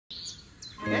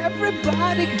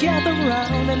Everybody gather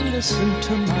round and listen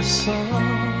to my song.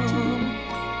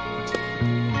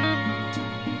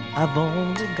 I've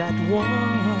only got one.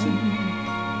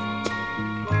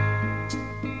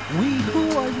 We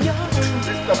who are young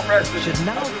Mr. President, should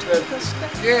now take a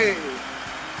step. Yay!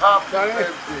 Happy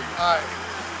birthday. Hi.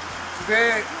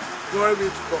 Today, glory be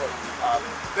to God.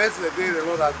 That's the day the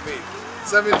Lord has made.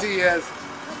 70 years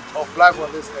of life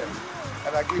on this earth.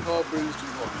 And I give all praise to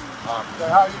God. So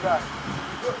how you guys?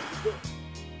 Good.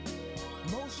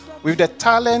 With the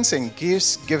talents and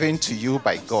gifts given to you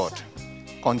by God,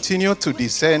 continue to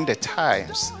discern the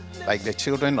times like the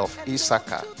children of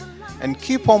Issachar, and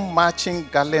keep on marching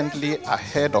gallantly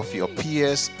ahead of your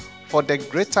peers for the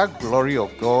greater glory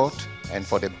of God and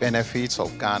for the benefits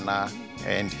of Ghana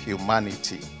and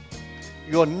humanity.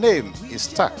 Your name is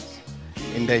stuck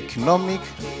in the economic,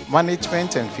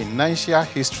 management, and financial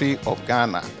history of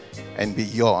Ghana and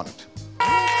beyond.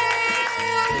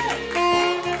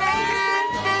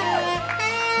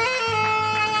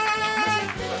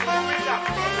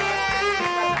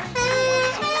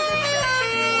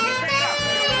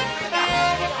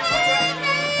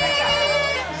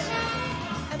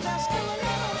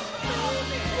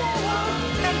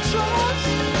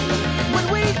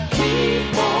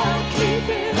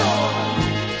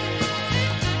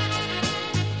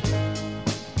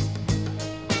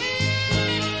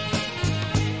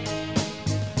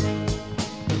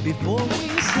 Before we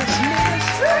dismiss,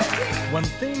 one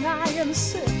thing I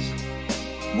insist: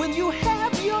 when you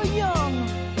have your young,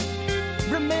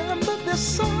 remember this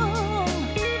song.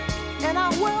 And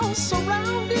our world's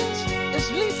surroundings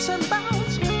is leaps and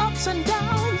bounds, ups and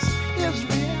downs is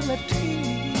reality.